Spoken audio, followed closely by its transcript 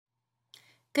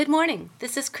Good morning.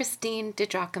 This is Christine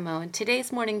DiGiacomo, and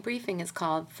today's morning briefing is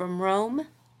called From Rome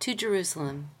to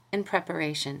Jerusalem in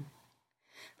Preparation.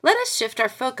 Let us shift our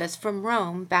focus from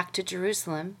Rome back to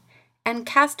Jerusalem and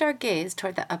cast our gaze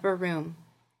toward the upper room.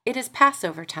 It is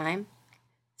Passover time,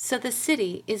 so the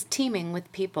city is teeming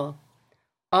with people.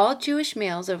 All Jewish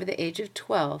males over the age of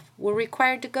 12 were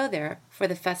required to go there for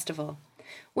the festival,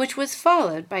 which was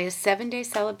followed by a 7-day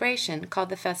celebration called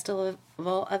the Festival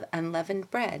of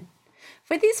Unleavened Bread.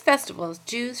 For these festivals,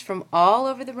 Jews from all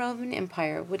over the Roman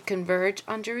Empire would converge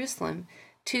on Jerusalem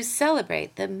to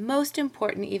celebrate the most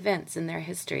important events in their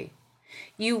history.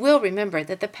 You will remember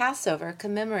that the Passover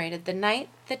commemorated the night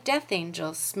the death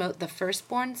angel smote the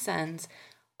firstborn sons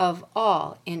of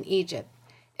all in Egypt,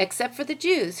 except for the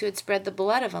Jews who had spread the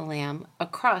blood of a lamb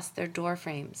across their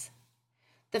doorframes.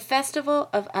 The Festival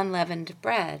of Unleavened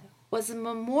Bread was a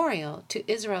memorial to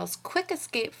Israel's quick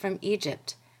escape from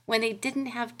Egypt when they didn't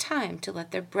have time to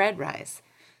let their bread rise,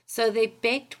 so they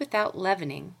baked without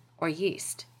leavening or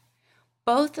yeast.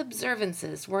 Both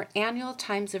observances were annual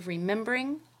times of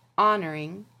remembering,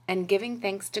 honoring, and giving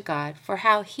thanks to God for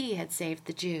how He had saved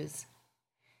the Jews.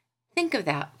 Think of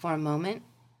that for a moment.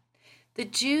 The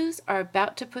Jews are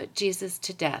about to put Jesus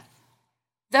to death,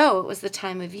 though it was the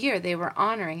time of year they were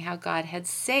honoring how God had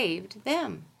saved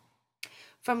them.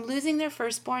 From losing their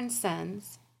firstborn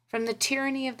sons, from the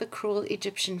tyranny of the cruel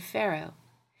Egyptian Pharaoh,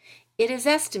 it is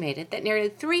estimated that nearly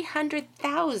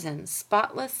 300,000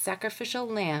 spotless sacrificial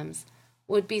lambs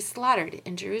would be slaughtered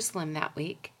in Jerusalem that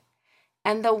week.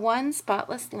 And the one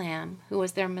spotless lamb who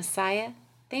was their Messiah,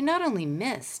 they not only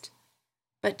missed,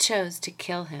 but chose to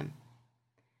kill him.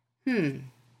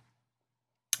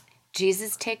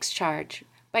 Jesus takes charge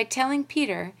by telling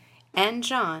Peter and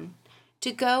John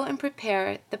to go and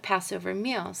prepare the Passover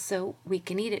meal so we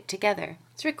can eat it together.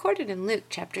 It's recorded in Luke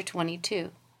chapter 22.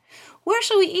 Where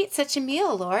shall we eat such a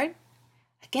meal, Lord?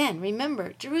 Again,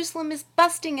 remember, Jerusalem is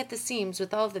busting at the seams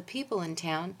with all the people in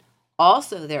town,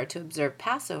 also there to observe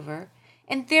Passover,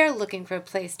 and they're looking for a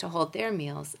place to hold their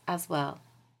meals as well.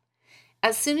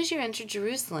 As soon as you enter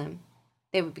Jerusalem,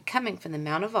 they would be coming from the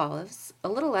Mount of Olives, a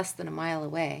little less than a mile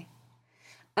away.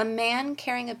 A man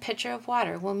carrying a pitcher of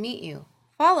water will meet you.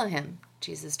 Follow him,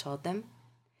 Jesus told them.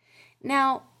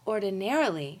 Now,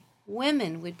 ordinarily,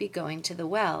 women would be going to the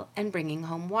well and bringing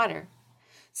home water.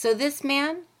 So this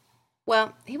man,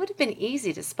 well, he would have been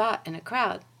easy to spot in a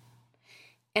crowd.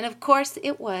 And of course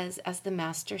it was as the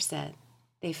master said.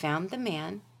 They found the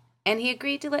man, and he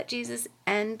agreed to let Jesus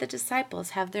and the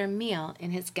disciples have their meal in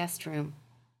his guest room.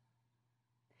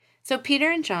 So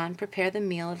Peter and John prepare the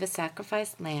meal of a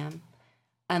sacrificed lamb,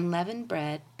 unleavened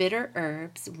bread, bitter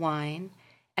herbs, wine,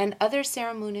 and other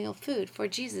ceremonial food for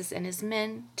Jesus and his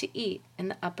men to eat in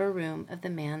the upper room of the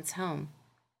man's home.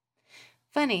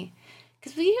 Funny,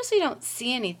 because we usually don't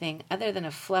see anything other than a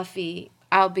fluffy,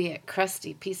 albeit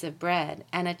crusty piece of bread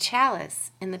and a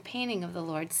chalice in the painting of the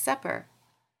Lord's Supper.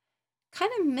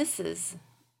 Kind of misses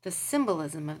the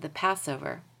symbolism of the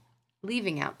Passover,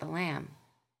 leaving out the lamb.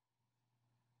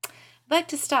 I'd like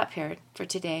to stop here for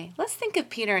today. Let's think of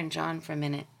Peter and John for a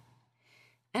minute.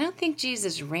 I don't think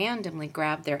Jesus randomly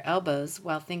grabbed their elbows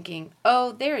while thinking,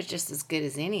 oh, they're just as good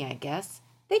as any, I guess.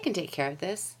 They can take care of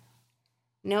this.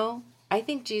 No, I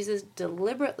think Jesus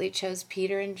deliberately chose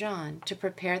Peter and John to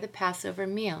prepare the Passover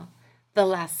meal, the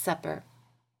Last Supper.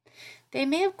 They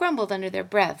may have grumbled under their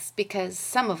breaths because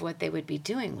some of what they would be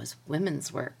doing was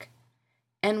women's work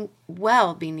and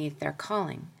well beneath their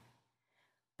calling.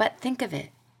 But think of it.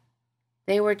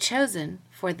 They were chosen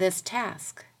for this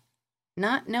task,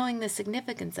 not knowing the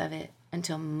significance of it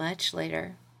until much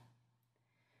later.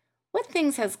 What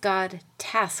things has God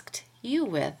tasked you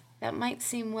with that might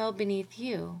seem well beneath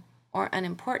you or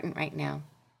unimportant right now?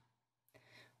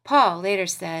 Paul later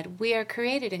said, "We are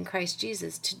created in Christ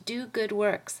Jesus to do good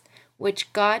works,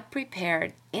 which God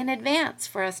prepared in advance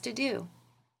for us to do."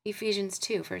 Ephesians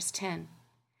 2, verse 10.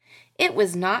 It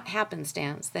was not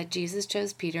happenstance that Jesus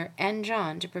chose Peter and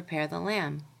John to prepare the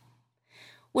lamb.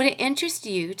 Would it interest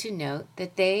you to note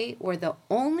that they were the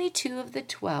only 2 of the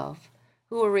 12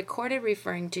 who were recorded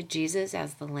referring to Jesus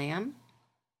as the Lamb?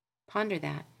 Ponder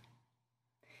that.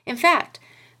 In fact,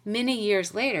 many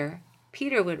years later,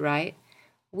 Peter would write,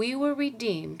 "We were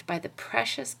redeemed by the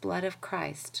precious blood of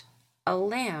Christ, a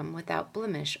lamb without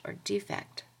blemish or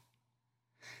defect."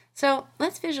 So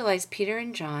let's visualize Peter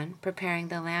and John preparing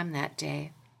the lamb that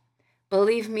day.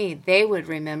 Believe me, they would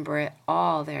remember it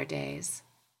all their days,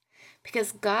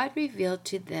 because God revealed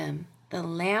to them the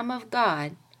Lamb of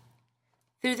God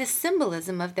through the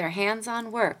symbolism of their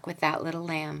hands-on work with that little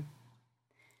lamb.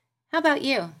 How about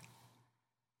you?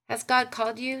 Has God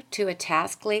called you to a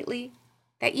task lately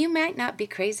that you might not be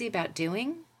crazy about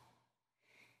doing?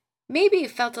 Maybe you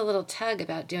felt a little tug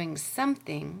about doing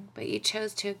something, but you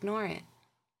chose to ignore it.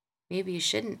 Maybe you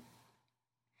shouldn't.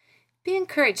 Be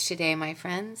encouraged today, my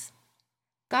friends.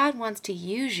 God wants to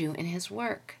use you in His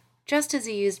work, just as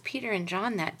He used Peter and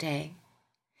John that day.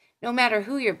 No matter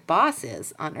who your boss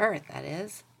is, on earth, that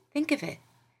is, think of it.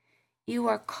 You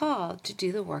are called to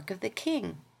do the work of the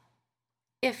King,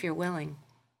 if you're willing.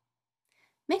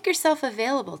 Make yourself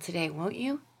available today, won't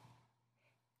you?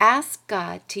 Ask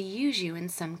God to use you in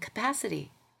some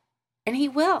capacity, and He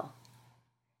will.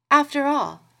 After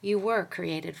all, you were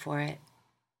created for it.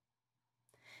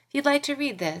 If you'd like to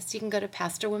read this, you can go to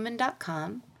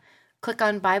pastorwoman.com, click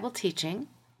on Bible Teaching,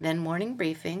 then Morning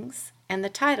Briefings, and the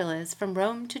title is From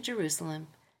Rome to Jerusalem,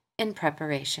 in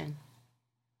Preparation.